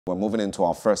We're moving into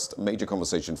our first major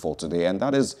conversation for today, and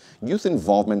that is youth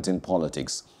involvement in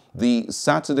politics. The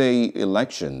Saturday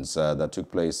elections that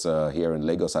took place here in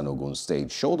Lagos and Ogun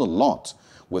State showed a lot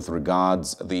with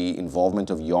regards the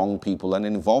involvement of young people and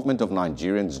involvement of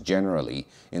Nigerians generally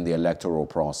in the electoral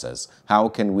process. How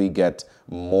can we get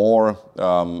more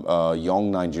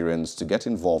young Nigerians to get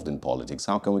involved in politics?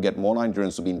 How can we get more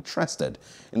Nigerians to be interested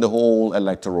in the whole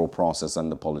electoral process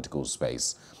and the political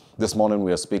space? This morning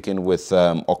we are speaking with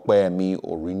Opeyemi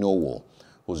Oriniowo,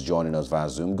 who's joining us via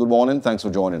Zoom. Good morning. Thanks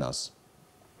for joining us.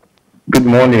 Good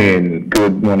morning.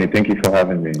 Good morning. Thank you for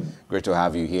having me. Great to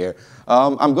have you here.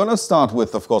 I'm going to start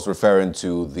with, of course, referring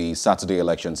to the Saturday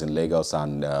elections in Lagos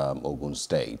and Ogun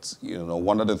State. You know,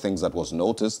 one of the things that was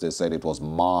noticed, they said it was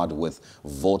marred with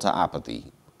voter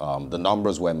apathy. The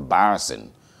numbers were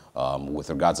embarrassing with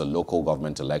regards to local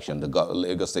government election. The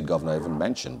Lagos State governor even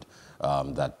mentioned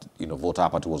that, voter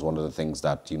apathy was one of the things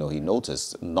that, he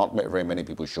noticed. Not very many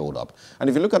people showed up. And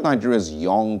if you look at Nigeria's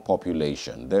young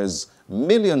population, there's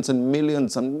millions and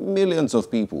millions and millions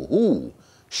of people who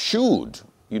should,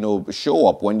 show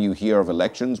up when you hear of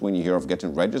elections, when you hear of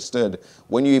getting registered,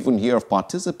 when you even hear of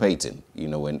participating,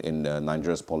 in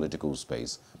Nigeria's political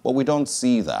space. But we don't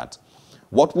see that.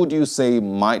 What would you say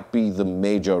might be the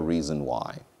major reason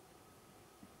why?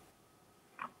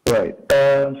 Right.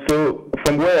 So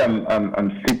from where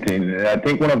I'm sitting, I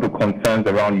think one of the concerns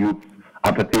around youth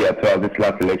apathy as far as this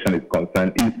last election is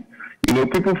concerned is,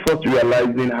 people first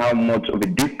realizing how much of a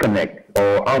disconnect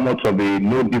or how much of a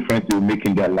no difference it will make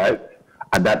in their lives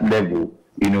at that level.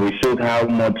 It shows how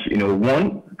much,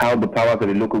 one, how the powers of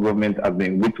the local government have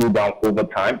been whittled down over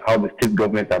time, how the state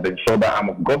government have ensured that arm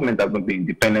of government has not been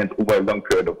independent over a long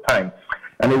period of time.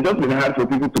 And it's just been hard for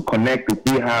people to connect to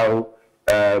see how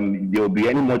there will be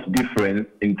any much difference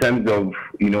in terms of,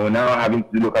 now having to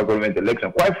do local government election.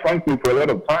 Quite frankly, for a lot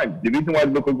of times, the reason why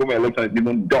local government election is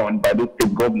even done by those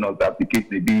state governors, as the case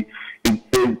may be,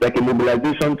 is like a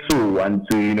mobilization tool and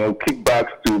to,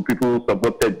 kickbacks to people who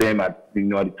supported them at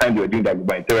the time they were doing their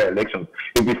gubernatorial elections.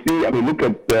 If you see, look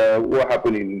at what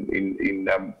happened in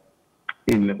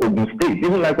Ogun State,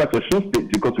 even likewise for Osun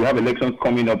State, because we have elections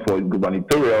coming up for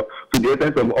gubernatorial, to the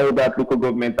essence of all that local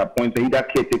government appointed, either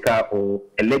caretaker or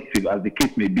elective, as the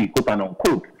case may be, quote and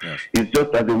unquote. Yes. It's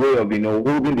just as a way of,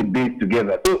 holding the base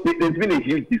together. So there's been a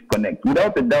huge disconnect.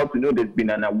 Without a doubt, there's been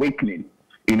an awakening.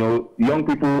 Young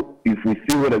people, if we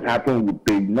see what has happened with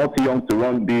the Not Young to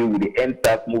Run bill, with the End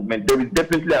Start movement, there is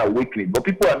definitely an awakening. But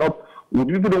people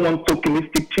don't want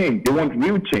tokenistic change. They want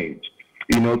real change.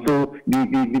 So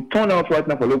the turnout right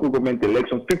now for local government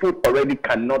elections, people already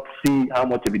cannot see how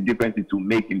much of a difference it will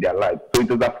make in their lives. So it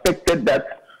has affected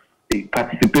that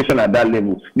participation at that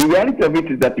level. The reality of it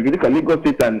is that if you look at Lagos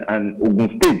State and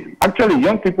Ogun State, actually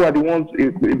young people are the ones,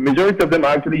 the majority of them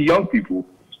are actually young people.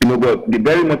 But the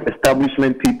very much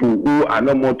establishment people who are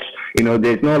not much,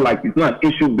 there's no it's not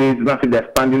an issue based, it's not like they're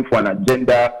standing for an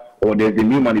agenda or there's a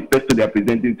new manifesto they're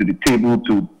presenting to the table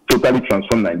to totally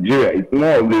transform Nigeria. It's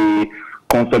more of a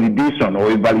consolidation or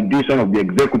a validation of the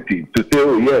executive to say,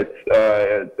 oh yes,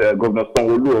 Governor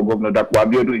Sanwo-Olu or Governor Dapo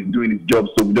Abiodun is doing his job,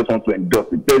 so we just want to endorse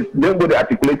it. There's nobody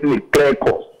articulating a clear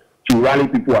course to rally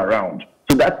people around.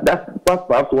 So that's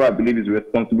perhaps what I believe is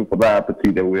responsible for that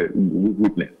apathy that we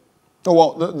witnessed. Oh,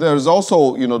 well, there's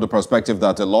also, the perspective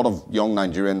that a lot of young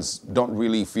Nigerians don't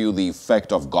really feel the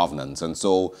effect of governance, and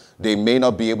so they may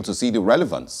not be able to see the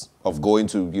relevance of going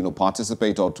to,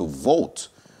 participate or to vote.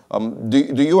 Do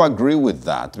you agree with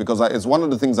that? Because it's one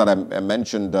of the things that I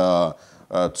mentioned to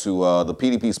the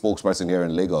PDP spokesperson here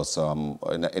in Lagos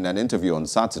in an interview on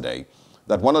Saturday,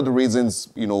 that one of the reasons,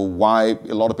 why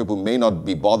a lot of people may not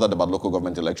be bothered about local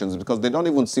government elections is because they don't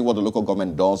even see what the local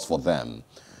government does for them.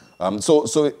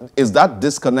 So is that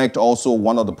disconnect also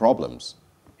one of the problems?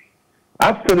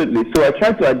 Absolutely. So I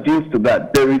try to adduce to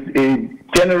that. There is a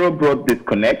general broad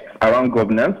disconnect around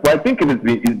governance, but I think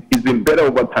it's been better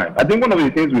over time. I think one of the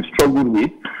things we've struggled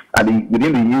with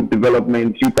within the youth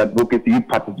development, youth advocacy, youth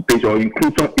participation, or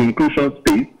inclusion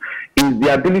space is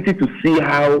the ability to see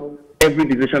how every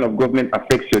decision of government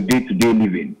affects your day-to-day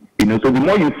living. So the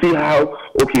more you see how,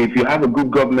 okay, if you have a good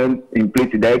government in place,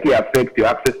 it directly affects your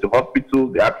access to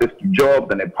hospitals, the access to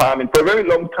jobs and empowerment. For a very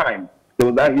long time, there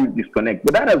was that huge disconnect.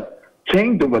 But that has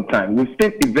changed over time. We've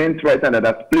seen events right now that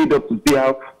have played up to see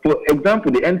how, for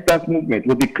example, the End Start movement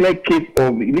was a clear case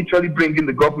of literally bringing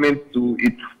the government to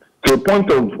a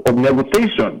point of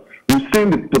negotiation. We've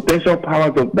seen the potential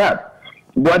powers of that.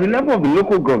 But at the level of the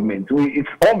local government, it's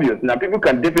obvious. Now, people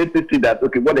can definitely see that,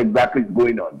 okay, what exactly is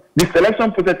going on. The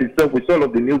selection process itself, with all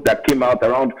of the news that came out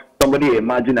around somebody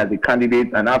emerging as a candidate,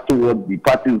 and afterwards the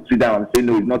party will sit down and say,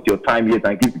 no, it's not your time yet,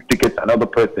 and give the ticket to another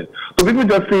person. So people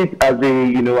just see it as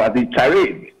a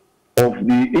charade of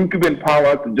the incumbent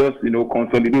power to just,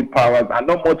 consolidate powers and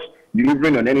not much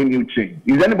delivering on any new change.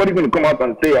 Is anybody going to come out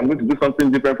and say, I'm going to do something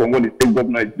different from what the state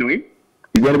governor is doing?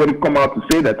 Is anybody come out to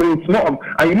say that? So it's not,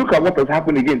 and you look at what has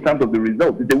happened again in terms of the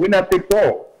results. It's a winner takes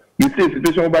all. You see a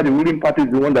situation where the ruling party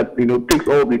is the one that takes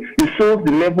all the. It shows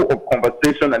the level of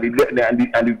conversation and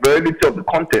the validity of the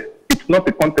contest. It's not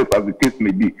a contest as the case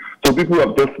may be. So people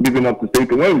have just given up to say,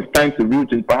 okay, when it's time to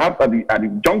reach, and perhaps at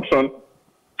the junction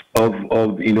of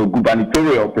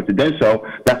gubernatorial, presidential,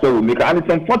 that's what we make. And it's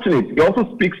unfortunate. It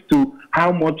also speaks to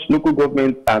how much local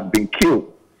government has been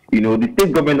killed. The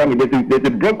state government, I mean, there's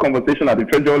a broad conversation at the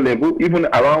federal level, even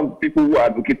around people who are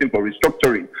advocating for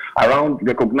restructuring, around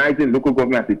recognizing local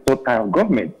government as a third tier of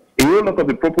government. A whole lot of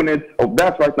the proponents of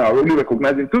that right now are really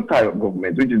recognizing two tier of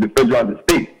government, which is the federal and the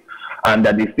state, and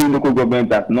that they see local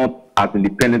government as not as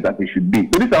independent as they should be.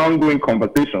 So these are ongoing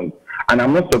conversations, and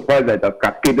I'm not surprised that it has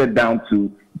cascaded down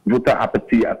to voter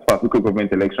apathy as far as local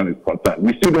government election is concerned.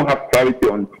 We still don't have clarity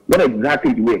on what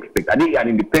exactly do we expect. Are they an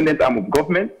independent arm of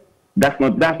government? That's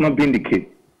not been the case.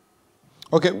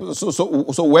 Okay,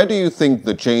 so where do you think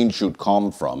the change should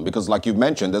come from? Because like you've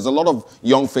mentioned, there's a lot of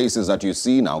young faces that you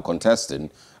see now contesting,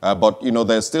 but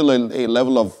there's still a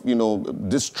level of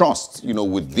distrust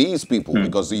with these people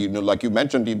because like you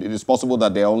mentioned, it is possible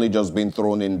that they're only just being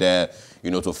thrown in there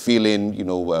to fill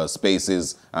in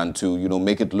spaces and to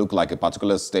make it look like a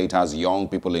particular state has young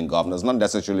people in governance, not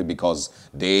necessarily because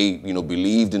they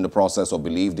believed in the process or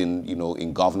believed in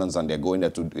in governance and they're going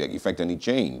there to effect any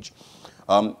change.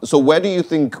 So where do you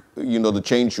think, the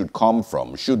change should come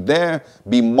from? Should there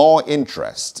be more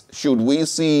interest? Should we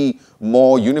see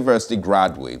more university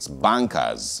graduates,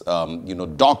 bankers,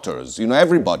 doctors,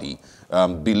 everybody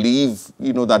believe,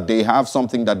 that they have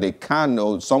something that they can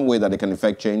or some way that they can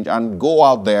effect change and go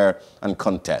out there and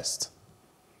contest?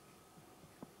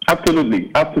 Absolutely,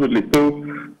 absolutely.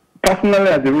 So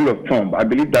personally, as a rule of thumb, I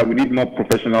believe that we need more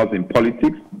professionals in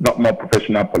politics, not more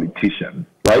professional politicians,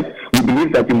 right? We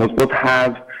believe that we must first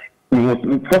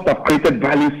have created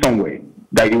value somewhere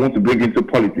that you want to bring into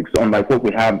politics, unlike what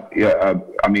we have,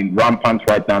 rampant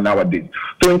right nowadays.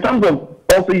 So in terms of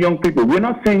also young people, we're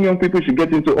not saying young people should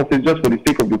get into office just for the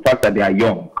sake of the fact that they are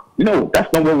young. No,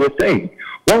 that's not what we're saying.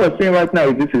 What we're saying right now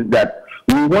is that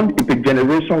we want a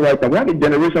generation right now. We have a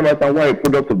generation right now who are a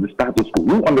product of the status quo,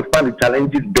 who understand the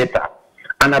challenges better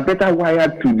and are better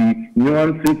wired to the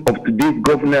nuances of today's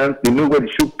governance. They know where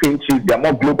the shoe pinches. They are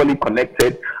more globally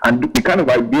connected, and the kind of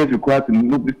ideas required to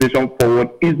move this nation forward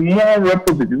is more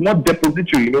requisite, it's more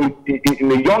depository,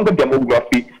 in a younger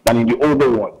demography than in the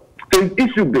older one. So it's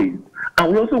issue-based.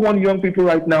 And we also want young people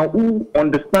right now who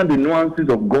understand the nuances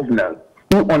of governance,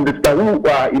 who understand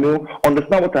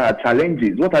what are our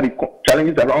challenges, what are the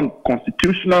challenges around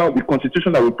the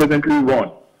constitution that we presently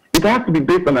run. It has to be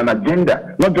based on an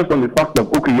agenda, not just on the fact of,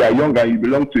 okay, you are young and you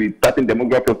belong to a certain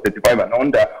demographic of 35 and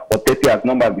under, or 30 as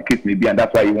number as the case may be, and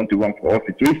that's why you want to run for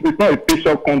office. So it's not a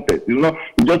facial contest. We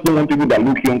just don't want people that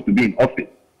look young to be in office.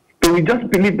 So we just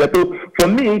believe that, so for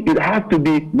me, it has to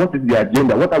be, what is the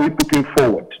agenda? What are we putting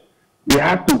forward? We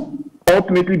have to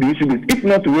ultimately the issue is, if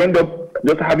not, we end up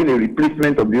just having a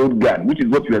replacement of the old guard, which is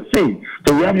what we are saying.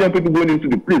 So we have young people going into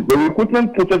the place. The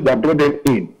recruitment process that brought them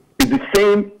in is the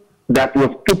same that was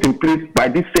put in place by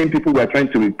these same people we are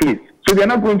trying to replace. So they're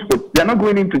not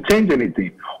going in to change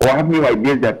anything or have new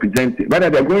ideas they're presenting. Rather,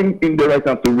 they're going in there right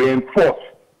now to reinforce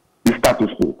the status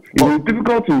quo. It's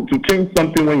difficult to change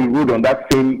something when you rode on that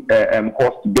same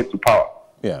horse to get to power.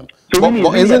 Yeah. So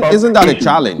but isn't that a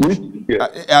challenge?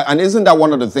 And isn't that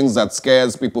one of the things that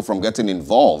scares people from getting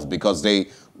involved? Because they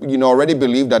already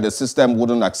believe that the system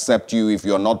wouldn't accept you if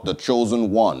you're not the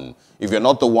chosen one. If you're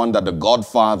not the one that the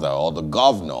godfather or the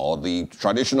governor or the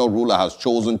traditional ruler has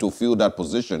chosen to fill that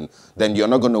position, then you're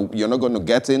not going to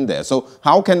get in there. So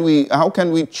how can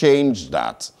we change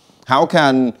that? How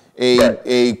can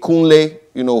a Kunle,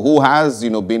 who has,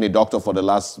 been a doctor for the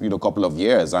last, couple of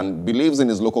years and believes in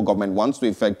his local government, wants to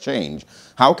effect change,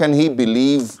 how can he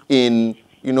believe in,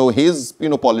 his,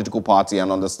 political party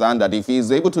and understand that if he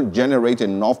is able to generate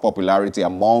enough popularity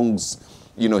amongst,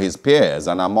 his peers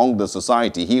and among the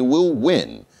society, he will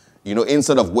win,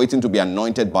 instead of waiting to be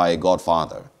anointed by a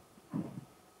godfather?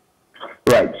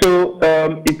 Right. So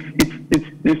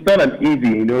it's not as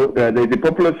easy, there's a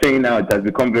popular saying now, it has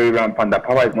become very rampant, that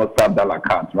power is not served a la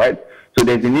carte, right? So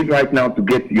there's a need right now to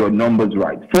get your numbers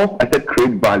right. First, I said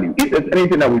create value. If there's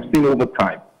anything that we've seen over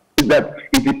time, is that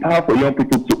it's a power for young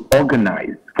people to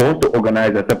organize, for us to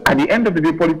organize ourselves. At the end of the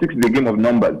day, politics is a game of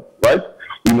numbers, right?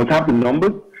 You must have the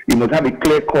numbers. You must have a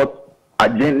clear-cut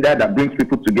agenda that brings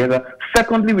people together.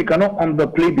 Secondly, we cannot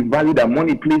underplay the value that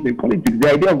money plays in politics.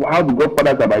 The idea of how the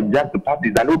godfathers have hijacked the party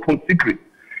is an open secret.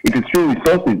 It is through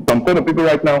resources. Some sort of people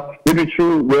right now, maybe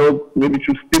through wealth, maybe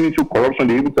through stealing, through corruption,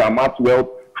 they're able to amass wealth,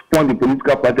 fund the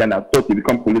political party, and as such, they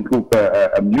become political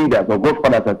leaders or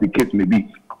godfathers, as the case may be.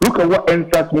 Look at what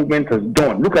NSAS movement has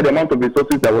done. Look at the amount of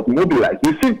resources that was mobilized.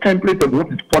 We see templates of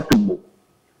what is possible.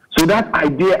 So that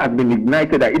idea has been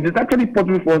ignited that it is actually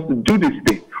possible for us to do this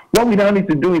thing. What we now need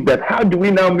to do is that how do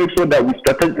we now make sure that we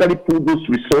strategically pull those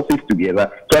resources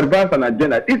together to advance an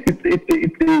agenda? It's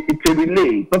a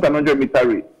relay, it's not an 100-meter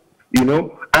race, you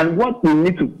know. And what we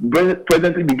need to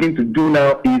presently begin to do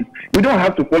now is we don't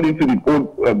have to fall into the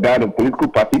old guard of political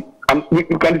party. We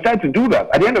can decide to do that.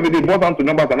 At the end of the day, it boils down to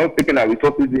numbers and not taking our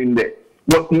resources in there.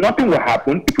 But nothing will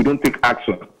happen if we don't take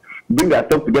action. Bring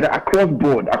ourselves together across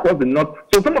board, across the north.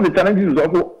 So some of the challenges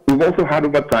we've also had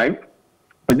over time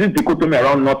is this dichotomy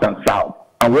around north and south.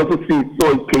 And we also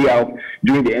saw it play out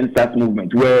during the NSAS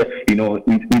movement, where, you know,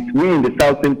 we in the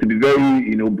south seem to be very,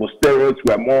 you know, boisterous,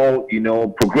 we're more, you know,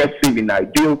 progressive in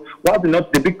ideals, while the north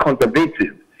is a bit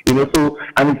conservative. You know, so,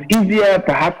 and it's easier,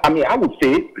 perhaps, I mean, I would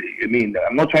say,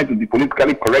 I'm not trying to be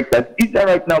politically correct, but it's easier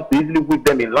right now to easily put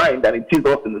them in line than it is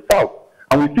us in the south.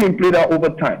 And we see him play that over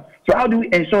time. So how do we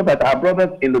ensure that our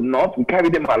brothers in the north, we carry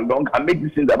them along and make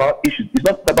these things about issues? It's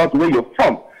not about where you're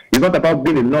from. It's not about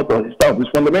being in the north or the south. It's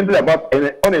fundamentally about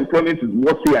unemployment is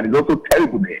worse and it's also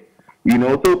terrible there. You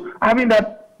know, so having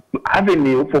that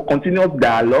avenue for continuous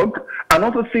dialogue and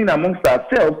also seeing amongst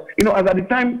ourselves, you know, as at the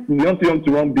time the Young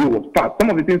to Run bill was passed, some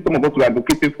of the things some of us were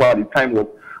advocating for at the time was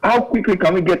how quickly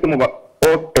can we get some of us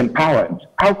empowered?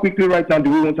 How quickly right now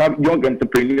do we want to have young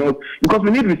entrepreneurs? Because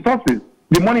we need resources.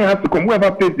 The money has to come.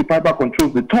 Whoever pays the piper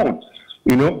controls the tone.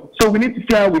 You know, so we need to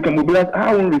see how we can mobilize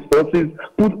our own resources,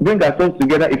 bring ourselves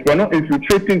together. If we're not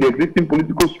infiltrating the existing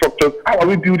political structures, how are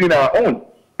we building our own?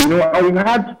 You know, and we've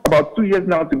had about 2 years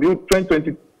now to build.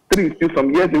 2023 is still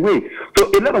some years away.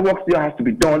 So a lot of work still has to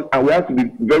be done, and we have to be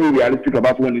very realistic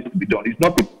about what needs to be done. It's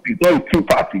not a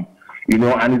two-party, you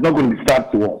know, and it's not going to be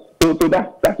sad to us. So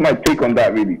that's my take on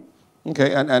that, really.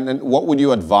 Okay, and what would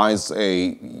you advise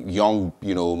a young,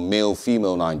 you know, male,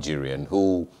 female Nigerian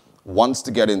who wants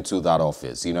to get into that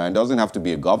office? You know, and it doesn't have to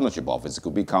be a governorship office. It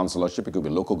could be councillorship, it could be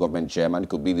local government chairman, it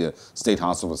could be the State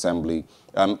House of Assembly,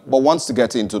 but wants to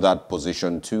get into that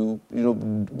position to, you know,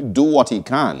 do what he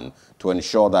can to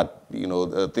ensure that, you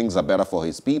know, things are better for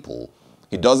his people.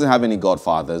 He doesn't have any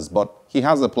godfathers, but he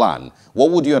has a plan.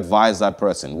 What would you advise that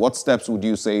person? What steps would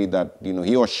you say that, you know,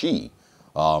 he or she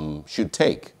should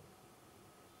take?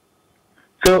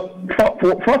 So,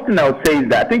 first thing I would say is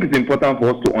that I think it's important for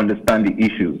us to understand the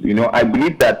issues. You know, I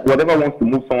believe that whatever wants to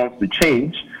move someone to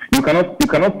change, you cannot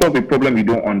solve a problem you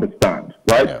don't understand,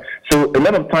 right? Yeah. So, a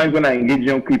lot of times when I engage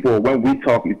young people, or when we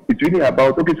talk, it's really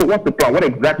about, okay, so what's the plan? What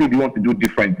exactly do you want to do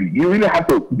differently? You really have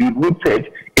to be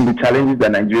rooted in the challenges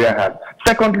that Nigeria has.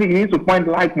 Secondly, you need to find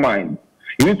like minds.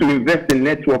 You need to invest in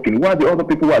networking. What are the other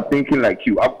people who are thinking like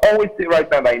you? I've always said right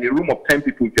now that in a room of 10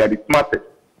 people, if you are the smartest,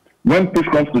 when push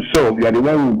comes to shove, you are the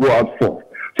one who will go out first.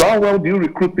 So how well do you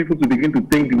recruit people to begin to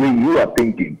think the way you are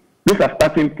thinking? Those are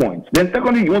starting points. Then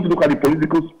secondly, you want to look at the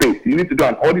political space. You need to do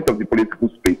an audit of the political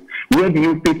space. Where do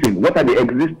you fit in? What are the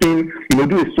existing, you know,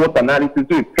 do a SWOT analysis,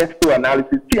 do a PESTO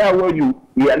analysis, see how well you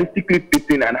realistically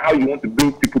fit in and how you want to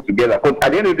bring people together. Because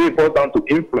at the end of the day, it boils down to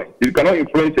influence. If you cannot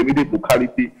influence everyday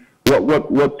locality,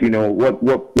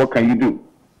 what can you do?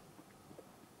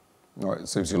 All right, it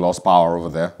seems you lost power over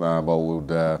there, but we'll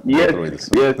yes,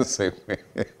 the same way.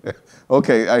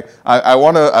 Okay, I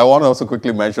want to also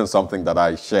quickly mention something that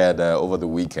I shared over the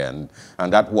weekend,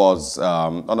 and that was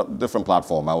on a different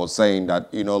platform. I was saying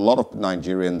that, you know, a lot of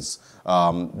Nigerians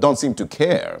don't seem to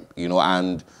care, you know,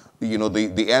 and you know, the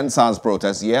NSAS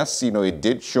protest, yes, you know, it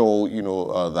did show, you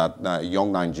know, that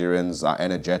young Nigerians are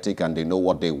energetic and they know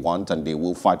what they want and they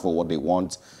will fight for what they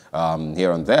want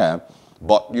here and there.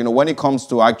 But, you know, when it comes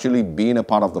to actually being a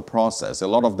part of the process, a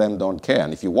lot of them don't care.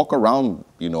 And if you walk around,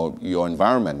 you know, your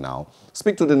environment now,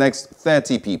 speak to the next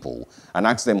 30 people and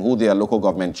ask them who their local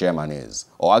government chairman is,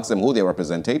 or ask them who their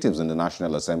representatives in the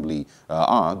National Assembly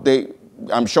are.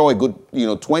 I'm sure a good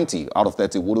 20 out of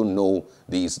 30 wouldn't know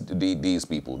these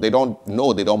people. They don't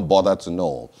know. They don't bother to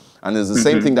know. And it's the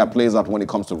same thing that plays out when it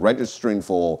comes to registering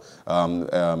for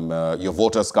your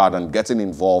voter's card and getting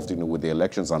involved with the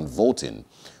elections and voting.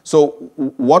 So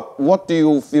what do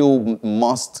you feel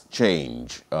must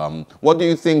change? What do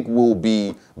you think will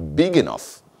be big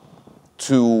enough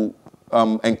to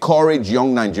encourage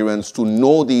young Nigerians to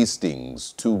know these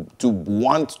things, to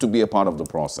want to be a part of the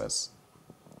process?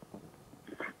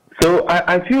 So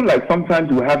I feel like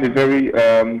sometimes we have a very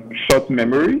short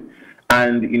memory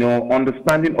and,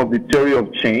 understanding of the theory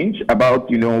of change about,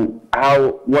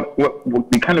 what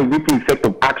the kind of ripple effect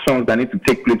of actions that need to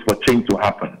take place for change to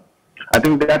happen. I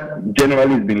think that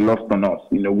generally has been lost on us.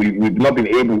 We've not been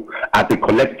able as a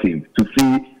collective to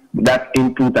see that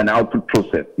input and output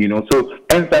process, So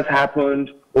hence that happened,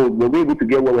 we're able to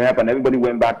get what we have and everybody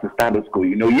went back to status quo.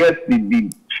 Yes, the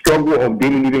struggle of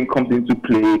daily living comes into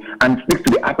play and speaks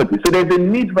to the apathy. So there's a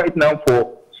need right now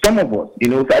for some of us,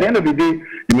 So at the end of the day,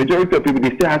 the majority of people,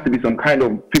 there still has to be some kind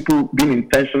of people being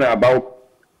intentional about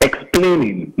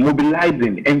explaining,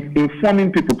 mobilizing, and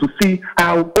informing people to see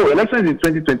how, elections in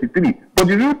 2023. But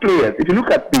the real players, if you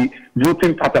look at the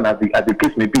voting pattern as the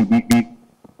case may be, the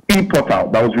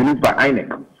e-portal that was released by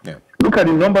INEC. Yeah. Look at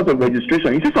the numbers of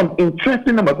registration. You see some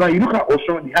interesting numbers. Now, you look at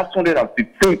Osun, he has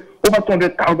 215, over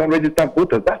 200,000 registered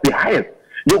voters. That's the highest.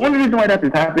 The only reason why that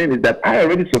is happening is that I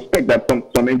already suspect that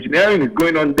some engineering is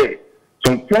going on there.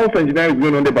 Some false engineering is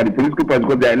going on there by the political parties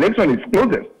because their election is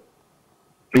closest.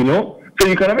 So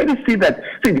you can already see that,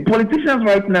 the politicians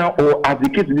right now, or as the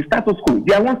case in the status quo,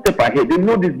 they are one step ahead. They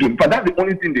know this game, but that's the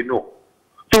only thing they know.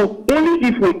 So only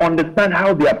if we understand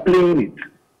how they are playing it,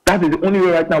 that is the only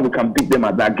way right now we can beat them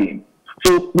at that game.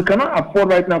 So we cannot afford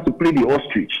right now to play the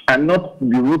ostrich and not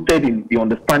be rooted in the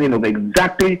understanding of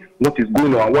exactly what is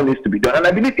going on and what needs to be done. And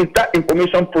I believe it's that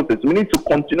information process. We need to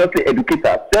continuously educate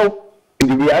ourselves in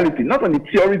the reality, not on the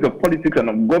theories of politics and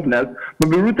of governance, but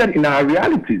be rooted in our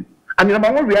realities. And the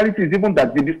number one reality is even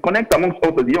that the disconnect amongst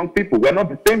us as young people, we're not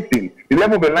the same thing. The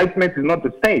level of enlightenment is not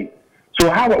the same. So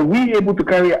how are we able to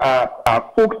carry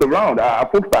our folks around, our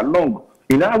folks along?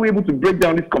 How are we able to break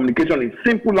down this communication in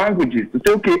simple languages to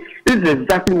say, okay, this is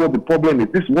exactly what the problem is.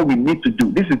 This is what we need to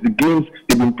do. This is the games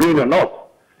they've been playing on us.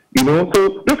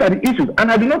 So those are the issues.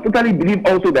 And I do not totally believe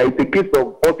also that it's a case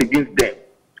of us against them.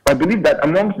 I believe that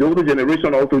amongst the older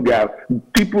generation also, there are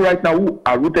people right now who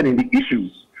are rooted in the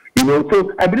issues.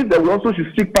 So I believe that we also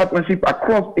should seek partnership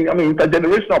across,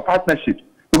 intergenerational partnerships.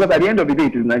 Because at the end of the day,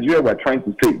 it is Nigeria we're trying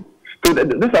to save. So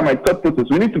those are my thought process.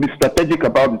 We need to be strategic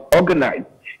about it, organized.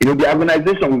 The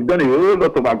organization, we've done a whole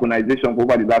lot of organization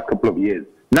over the last couple of years.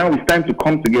 Now it's time to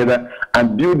come together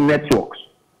and build networks,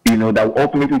 that will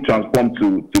ultimately transform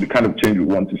to the kind of change we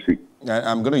want to see.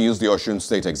 I'm going to use the Osun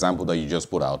State example that you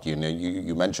just put out.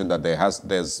 You mentioned that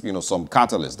there's some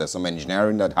catalyst, there's some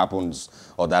engineering that happens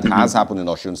or that has happened in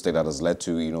Osun State that has led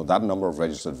to that number of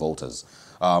registered voters.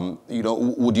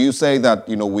 Would you say that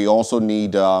we also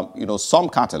need some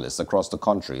catalysts across the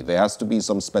country? There has to be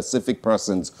some specific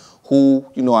persons who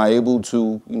are able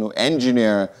to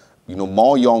engineer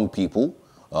more young people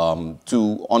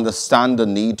to understand the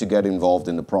need to get involved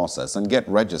in the process and get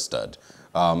registered.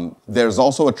 There's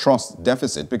also a trust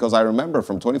deficit because I remember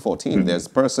from 2014, there's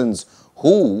persons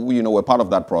who, were part of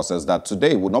that process that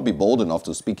today would not be bold enough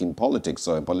to speak in politics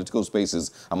or in political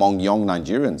spaces among young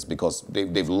Nigerians because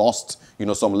they've lost,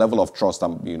 some level of trust,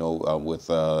 with,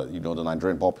 the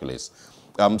Nigerian populace.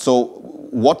 So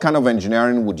what kind of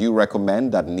engineering would you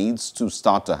recommend that needs to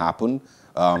start to happen?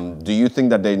 Do you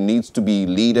think that there needs to be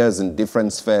leaders in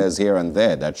different spheres here and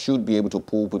there that should be able to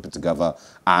pull people together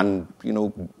and,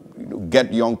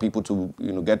 get young people to,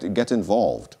 get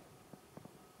involved?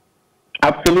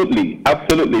 Absolutely,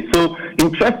 absolutely. So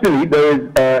interestingly, there is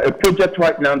a project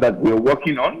right now that we're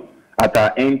working on at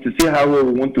our end to see how we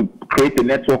want to create a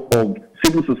network of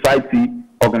civil society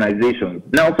organizations.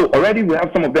 Now, so already we have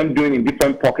some of them doing in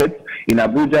different pockets. In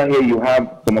Abuja here, you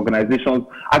have some organizations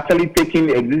actually taking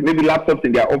maybe laptops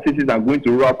in their offices and going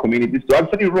to rural communities to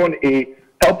actually run a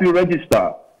help you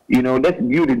register. Let's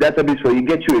build a database where you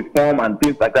get you a form and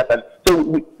things like that. And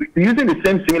so using the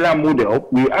same similar model,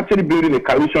 we're actually building a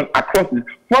coalition across this,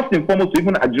 first and foremost, to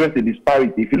even address the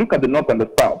disparity. If you look at the North and the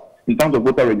South, in terms of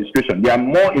voter registration, they are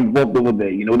more involved over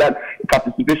there. That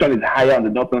participation is higher on the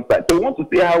northern side. So we want to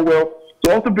see how well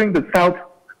to also bring the South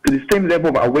to the same level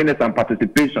of awareness and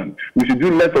participation. We should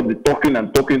do less of the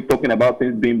talking about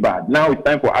things being bad. Now it's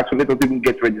time for action. Let us even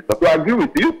get registered. So I agree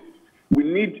with you. We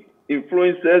need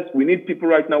influencers. We need people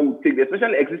right now who take,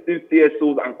 especially existing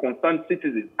CSOs and concerned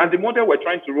citizens. And the model we're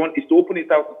trying to run is to open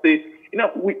it out to say,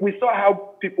 we saw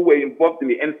how people were involved in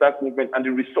the NSAS movement and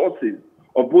the resources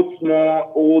of both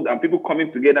small, old, and people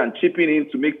coming together and chipping in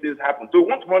to make things happen. So we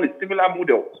want to run a similar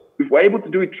model. If we're able to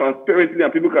do it transparently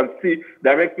and people can see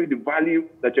directly the value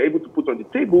that you're able to put on the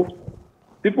table,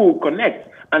 people will connect.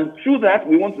 And through that,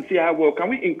 we want to see how well can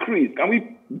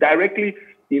we directly,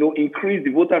 increase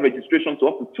the voter registration to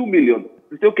up to 2 million.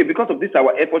 To say, okay, because of this,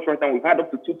 our efforts right now, we've had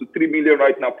up to 2 to 3 million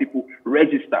right now people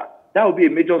register. That will be a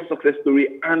major success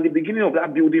story and the beginning of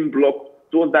that building block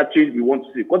towards that change we want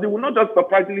to see. Because it will not just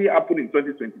surprisingly happen in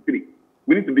 2023.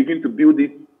 We need to begin to build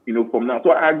it, from now.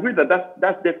 So I agree that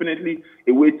that's definitely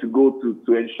a way to go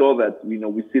to ensure that,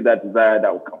 we see that desired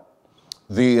outcome.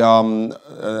 The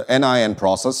NIN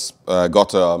process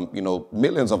got,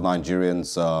 millions of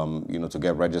Nigerians, to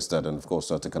get registered and, of course,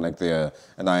 to connect their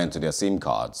NIN to their SIM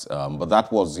cards. But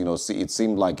that was, it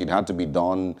seemed like it had to be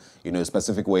done, a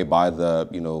specific way by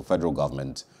the, federal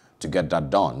government to get that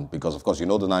done. Because, of course, the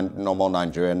normal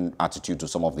Nigerian attitude to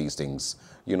some of these things,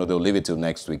 they'll leave it till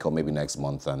next week or maybe next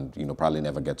month and, probably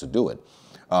never get to do it.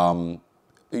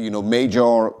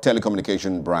 Major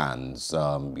telecommunication brands,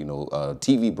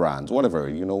 TV brands, whatever,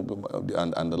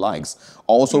 and the likes,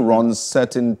 also run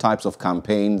certain types of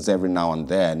campaigns every now and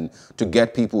then to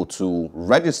get people to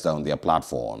register on their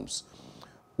platforms.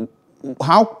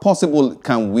 How possible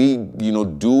can we,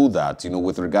 do that,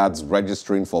 with regards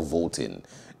registering for voting?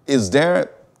 Is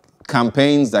there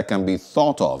campaigns that can be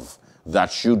thought of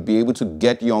that should be able to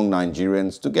get young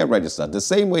Nigerians to get registered? The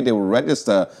same way they will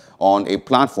register on a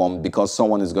platform because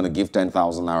someone is going to give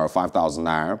 10,000 naira or 5,000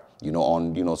 naira,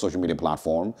 on, social media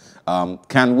platform.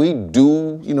 Can we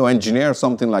do, engineer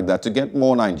something like that to get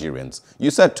more Nigerians?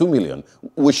 You said 2 million.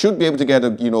 We should be able to get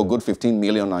a, good 15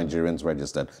 million Nigerians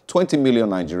registered, 20 million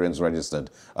Nigerians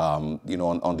registered,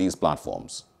 on these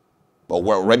platforms. Or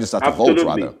well, registered to vote,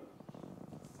 rather.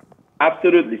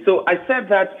 Absolutely. So I said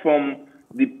that from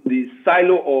the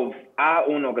silo of our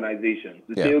own organization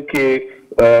to say, okay,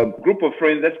 group of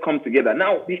friends, let's come together.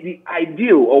 Now, the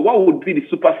ideal, or what would be the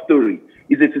super story,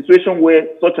 is a situation where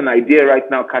such an idea right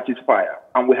now catches fire.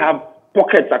 And we have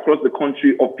pockets across the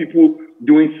country of people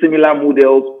doing similar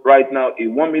models right now, a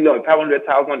 1 million,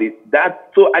 500,000,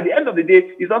 So at the end of the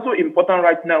day, it's also important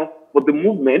right now for the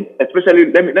movement,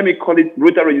 especially, let me call it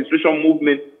voter registration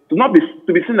movement, to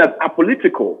be seen as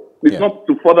apolitical. It's not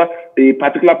to further a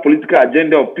particular political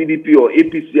agenda of PDP or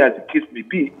APC, as the case may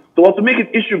be. So to make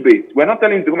it issue-based, we're not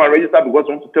telling you to come and register because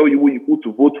we want to tell you who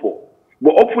to vote for.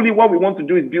 But hopefully what we want to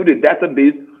do is build a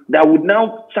database that would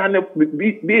now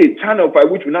be a channel by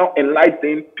which we now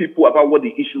enlighten people about what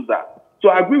the issues are. So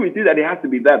I agree with you that it has to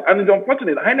be that. And it's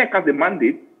unfortunate, INEC has a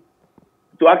mandate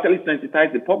to actually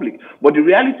sensitize the public. But the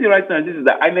reality right now is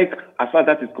that INEC, as far as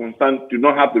that is concerned, do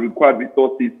not have the required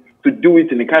resources to do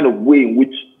it in a kind of way in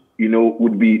which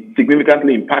would be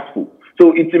significantly impactful.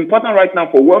 So it's important right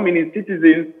now for well-meaning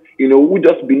citizens, who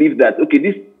just believe that, okay,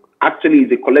 this actually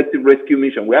is a collective rescue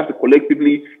mission. We have to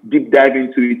collectively deep dive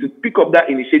into it, to pick up that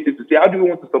initiative to say, how do we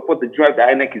want to support the drive that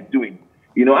INEC is doing?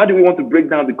 How do we want to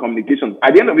break down the communications?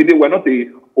 At the end of the day, we're not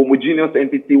a homogeneous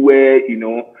entity where,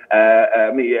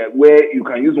 where you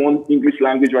can use one English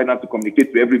language right now to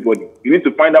communicate to everybody. You need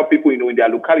to find out people, in their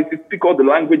localities, speak all the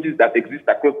languages that exist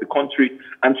across the country,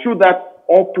 and through that,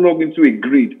 all plug into a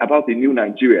grid about a new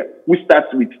Nigeria, which starts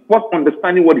with first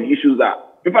understanding what the issues are.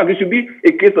 In fact, it should be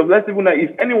a case of, let's even know,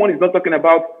 if anyone is not talking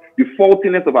about the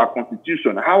faultiness of our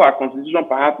constitution, how our constitution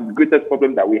perhaps is the greatest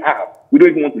problem that we have, we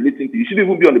don't even want to listen to. You shouldn't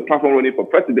even be on the platform running for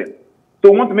president.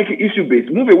 So we want to make it issue-based,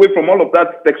 move away from all of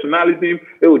that sectionalism,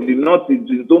 the north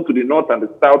is zoned to the north and the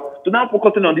south, to now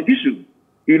focusing on the issues.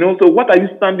 So what are you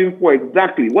standing for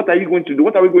exactly? What are you going to do?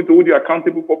 What are we going to hold you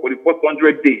accountable for the first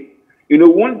 100 days? We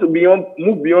want to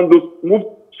move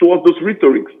towards those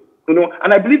rhetorics.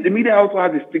 And I believe the media also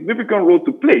has a significant role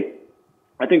to play.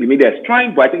 I think the media is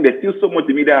trying, but I think there's still so much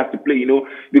the media has to play,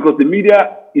 because the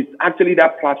media is actually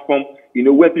that platform,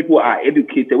 where people are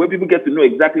educated, where people get to know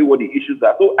exactly what the issues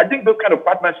are. So I think those kind of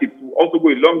partnerships will also go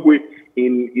a long way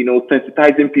in,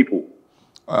 sensitizing people.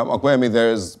 Opeyemi,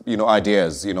 there's,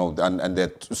 ideas, and there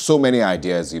are so many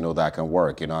ideas, that can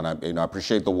work, and I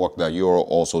appreciate the work that you're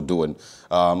also doing.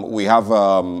 We have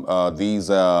these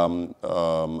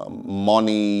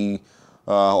money,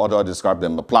 how do I describe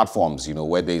them? Platforms,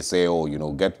 where they say, oh,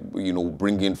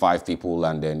 bring in 5 people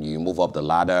and then you move up the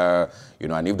ladder,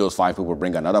 and if those 5 people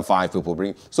bring, another 5 people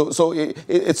bring. So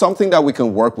it's something that we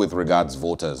can work with regards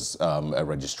voters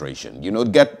registration.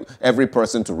 Get every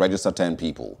person to register 10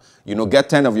 people. Get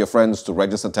 10 of your friends to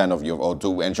register 10 of or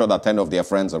to ensure that 10 of their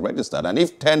friends are registered. And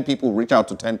if 10 people reach out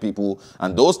to 10 people,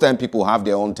 and those 10 people have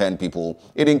their own 10 people,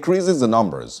 it increases the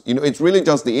numbers. It's really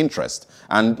just the interest.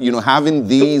 And, having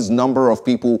these number of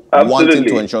people wanting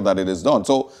to ensure that it is done.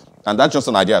 So, and that's just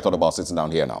an idea I thought about sitting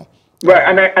down here now. Right,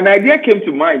 and an idea came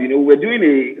to mind. We're doing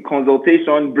a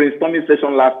consultation, brainstorming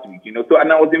session last week. And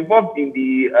I was involved in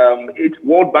the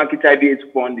World Bank HIV/AIDS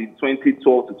Fund in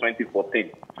 2012 to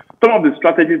 2014. Some of the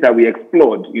strategies that we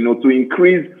explored, to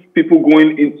increase people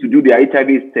going in to do their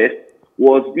HIV test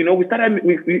was, we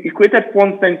created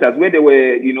fun centers where there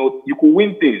were, you could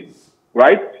win things,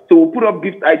 right? So we put up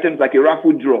gift items like a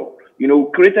raffle draw.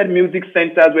 Created music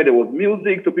centers where there was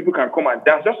music so people can come and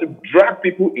dance, just to drag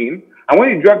people in. And when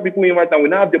you drag people in right now, we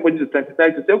now have the opportunity to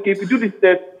sensitize to say, okay, if you do this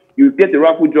test, you get a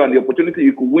raffle draw and the opportunity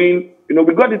you could win. We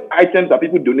got these items that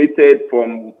people donated,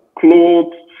 from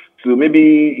clothes to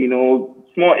maybe,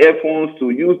 small earphones, to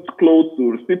used clothes,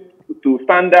 to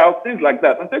sandals, things like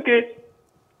that. And say, okay,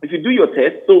 if you do your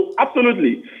test, so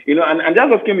absolutely, and that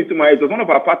just came into my head. It was one of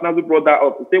our partners who brought that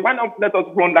up to say, why not let us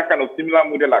run that kind of similar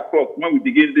model across when we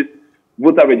begin this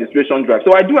voter registration drive?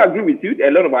 So I do agree with you. There are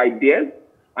a lot of ideas.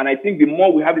 And I think the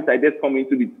more we have these ideas come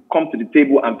to the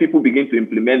table and people begin to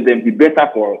implement them, the better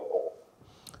for us all.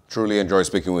 Truly enjoy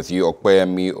speaking with you.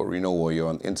 Opeyemi Oriniowo,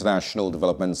 you're an international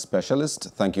development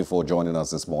specialist. Thank you for joining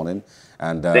us this morning.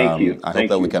 And thank you. I hope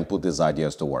that we can put these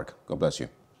ideas to work. God bless you.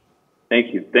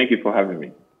 Thank you. Thank you for having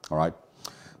me. All right.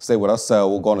 Stay with us.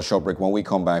 We'll go on a short break. When we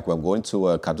come back, we're going to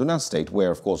Kaduna State, where,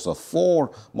 of course,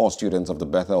 4 more students of the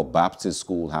Bethel Baptist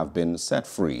School have been set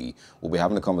free. We'll be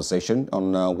having a conversation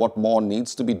on what more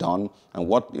needs to be done and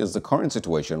what is the current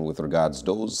situation with regards to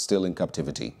those still in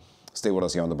captivity. Stay with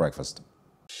us here on The Breakfast.